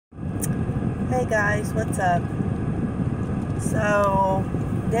Hey guys, what's up? So,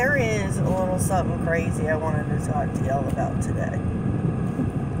 there is a little something crazy I wanted to talk to y'all about today.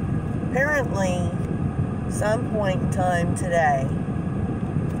 Apparently, some point in time today,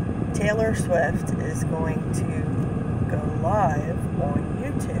 Taylor Swift is going to go live on a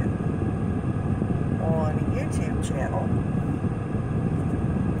YouTube channel.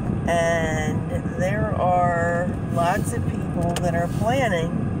 And there are lots of people that are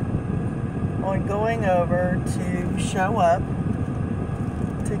planning on going over to show up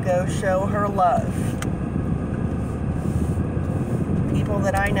to go show her love. People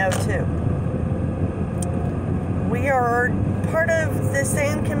that I know too. We are part of the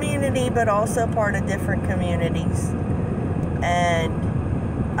same community, but also part of different communities.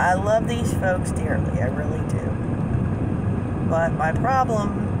 And I love these folks dearly, I really do. But my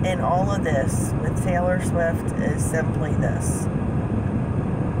problem in all of this with Taylor Swift is simply this.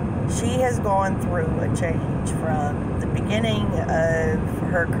 She has gone through a change from the beginning of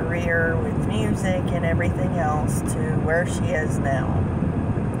her career with music and everything else to where she is now.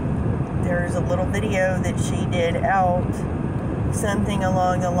 There's a little video that she did out, something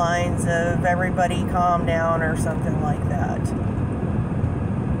along the lines of "everybody calm down" or something like that.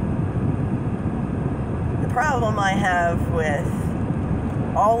 The problem I have with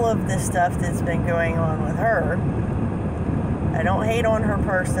all of the stuff that's been going on with her, I don't hate on her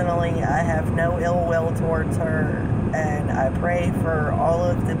personally. I have no ill will towards her, and I pray for all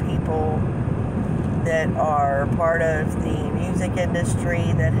of the people that are part of the music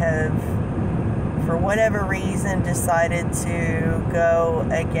industry that have, for whatever reason, decided to go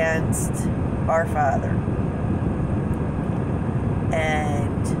against our Father.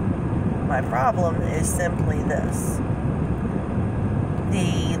 And my problem is simply this.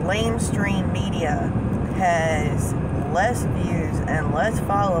 The lamestream media has less views and less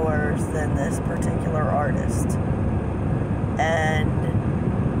followers than this particular artist. And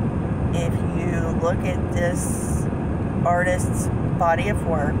if you look at this artist's body of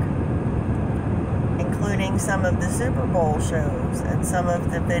work, including some of the Super Bowl shows and some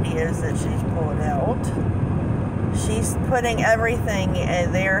of the videos that she's pulled out, she's putting everything,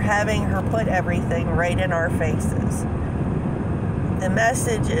 and they're having her put everything right in our faces. The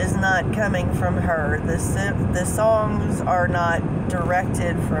message is not coming from her. The songs are not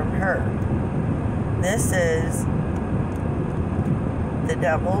directed from her. This is the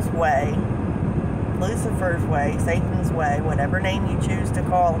devil's way, Lucifer's way, Satan's way, whatever name you choose to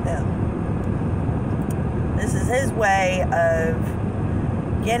call him. This is his way of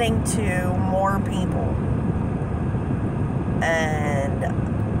getting to more people. And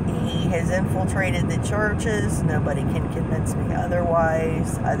he has infiltrated the churches. Nobody can convince me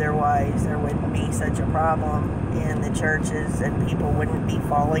otherwise. Otherwise, there wouldn't be such a problem in the churches and people wouldn't be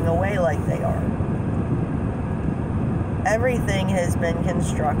falling away like they are. Everything has been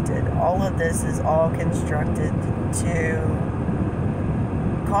constructed. All of this is all constructed to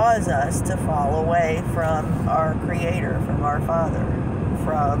cause us to fall away from our Creator, from our Father,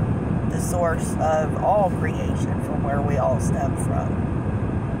 from the source of all creation, from where we all stem from.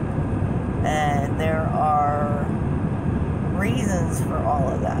 And there are reasons for all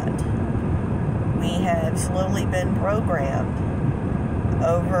of that. We have slowly been programmed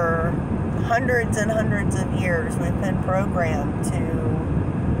over hundreds and hundreds of years. We've been programmed to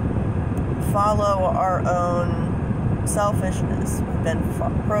follow our own selfishness. We've been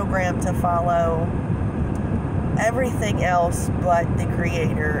programmed to follow everything else but the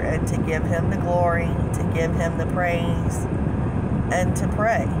Creator, and to give Him the glory, to give Him the praise, and to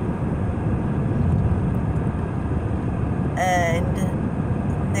pray. And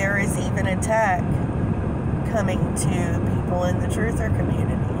there is even an attack coming to people in the truther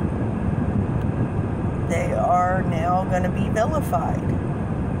community. They are now going to be vilified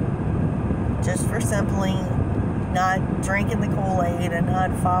just for simply not drinking the Kool-Aid and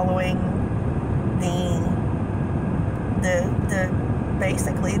not following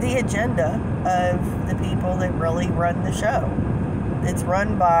basically the agenda of the people that really run the show. It's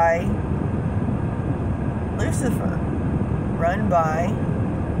run by Lucifer, run by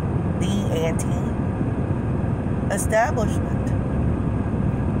the anti-establishment.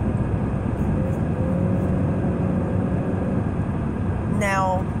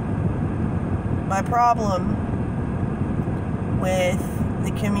 Now, my problem with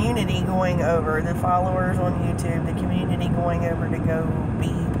the community going over, the followers on YouTube, the community going over to go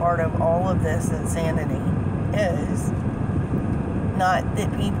be part of all of this insanity is not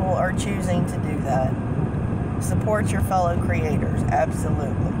that people are choosing to do that. Support your fellow creators,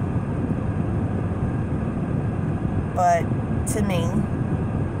 absolutely. But to me,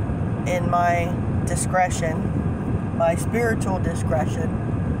 in my discretion, my spiritual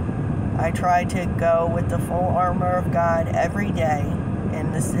discretion, I try to go with the full armor of God every day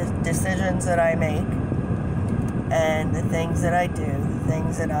in the decisions that I make and the things that I do, the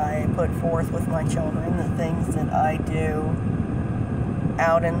things that I put forth with my children, the things that I do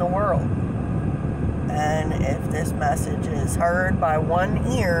out in the world. And if this message is heard by one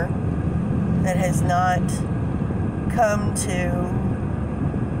ear that has not come to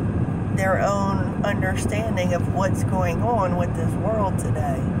their own understanding of what's going on with this world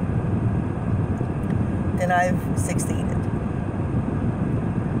today, then I've succeeded.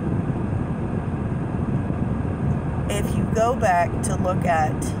 If you go back to look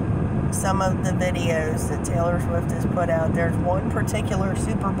at some of the videos that Taylor Swift has put out, there's one particular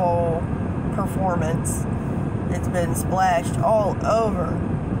Super Bowl performance that's been splashed all over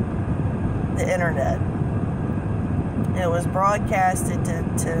the internet. It was broadcasted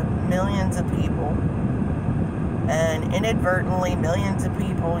to millions of people, and inadvertently millions of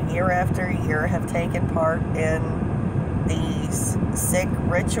people year after year have taken part in these sick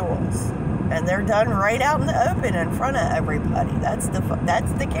rituals, and they're done right out in the open in front of everybody. That's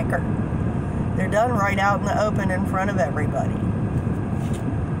the kicker. They're done right out in the open in front of everybody.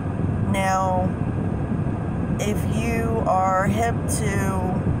 Now, if you are hip to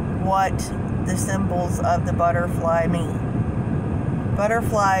what the symbols of the butterfly mean,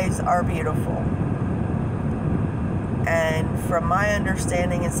 butterflies are beautiful. And from my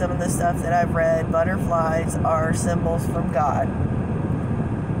understanding and some of the stuff that I've read, butterflies are symbols from God.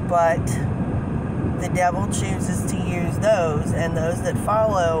 But the devil chooses to use those, and those that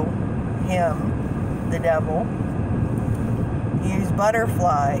follow him, the devil, use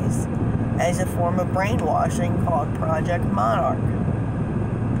butterflies as a form of brainwashing called Project Monarch,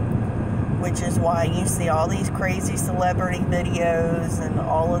 which is why you see all these crazy celebrity videos and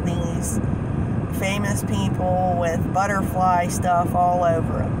all of these famous people with butterfly stuff all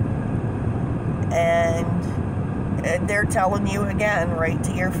over them. And they're telling you again, right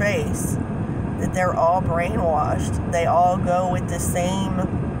to your face, that they're all brainwashed. They all go with the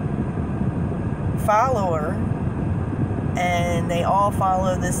same follower, and they all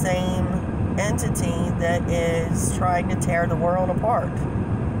follow the same entity that is trying to tear the world apart.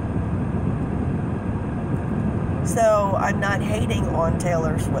 So I'm not hating on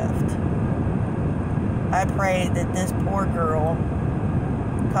Taylor Swift. I pray that this poor girl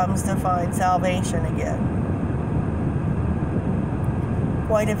comes to find salvation again.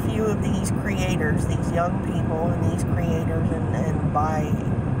 Quite a few of these creators, these young people and these creators, and by,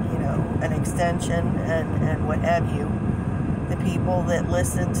 an extension and what have you, the people that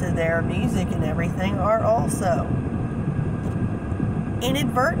listen to their music and everything are also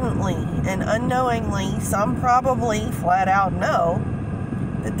inadvertently and unknowingly, some probably flat out know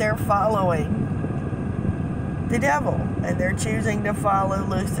that they're following the devil, and they're choosing to follow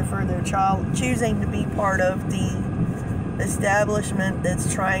Lucifer. They're choosing to be part of the establishment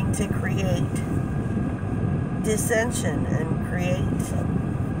that's trying to create dissension and create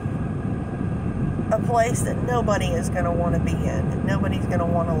a place that nobody is going to want to be in, and nobody's going to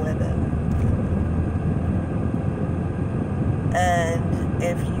want to live in. And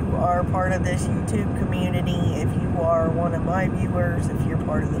if you are part of this YouTube community, if you are one of my viewers, if you're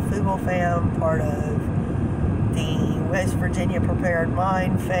part of the Fugle fam, part of the West Virginia Prepared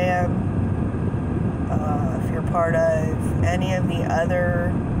Mind fam, if you're part of any of the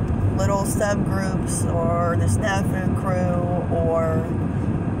other little subgroups, or the Snafu crew, or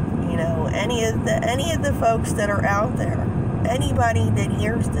any of the folks that are out there, anybody that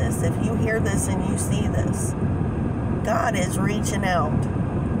hears this, if you hear this and you see this, God is reaching out.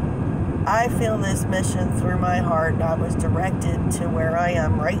 I feel this mission through my heart. I was directed to where I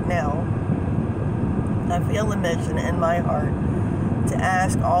am right now. I feel the mission in my heart to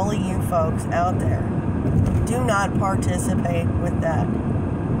ask all of you folks out there, do not participate with that.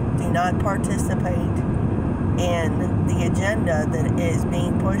 Do not participate in the agenda that is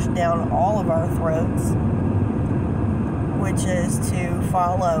being pushed down all of our throats, which is to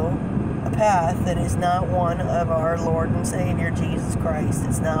follow a path that is not one of our Lord and Savior Jesus Christ.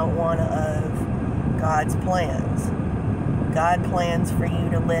 It's not one of God's plans. God plans for you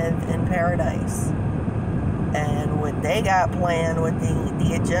to live in paradise. And what they got planned with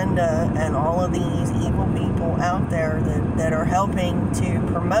the agenda and all of these evil people out there that are helping to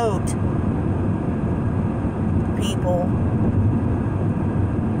promote people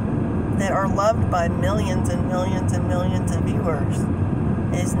that are loved by millions and millions and millions of viewers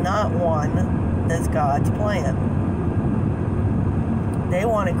is not one that's God's plan. They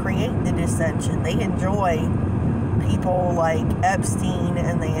want to create the dissension. They enjoy people like Epstein,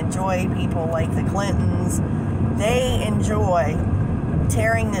 and they enjoy people like the Clintons. They enjoy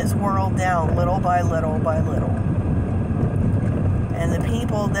tearing this world down little by little by little. And the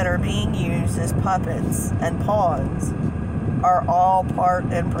people that are being used as puppets and pawns are all part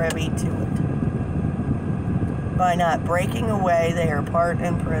and privy to it. By not breaking away, they are part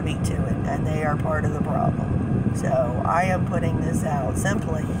and privy to it, and they are part of the problem. So I am putting this out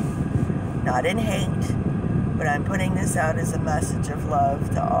simply, not in hate, but I'm putting this out as a message of love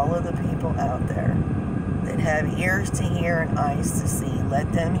to all of the people out there that have ears to hear and eyes to see.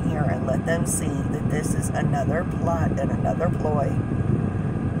 Let them hear and let them see that this is another plot and another ploy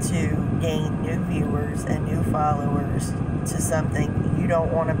to gain new viewers and new followers to something you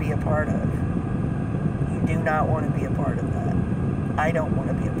don't want to be a part of. You do not want to be a part of that. I don't want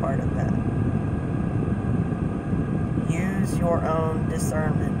to be a part of that. Use your own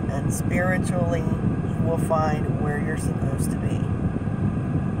discernment, and spiritually you will find where you're supposed to be.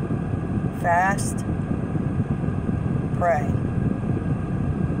 Fast, pray,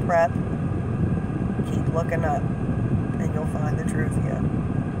 prep, keep looking up, and you'll find the truth here.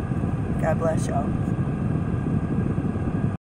 God bless y'all.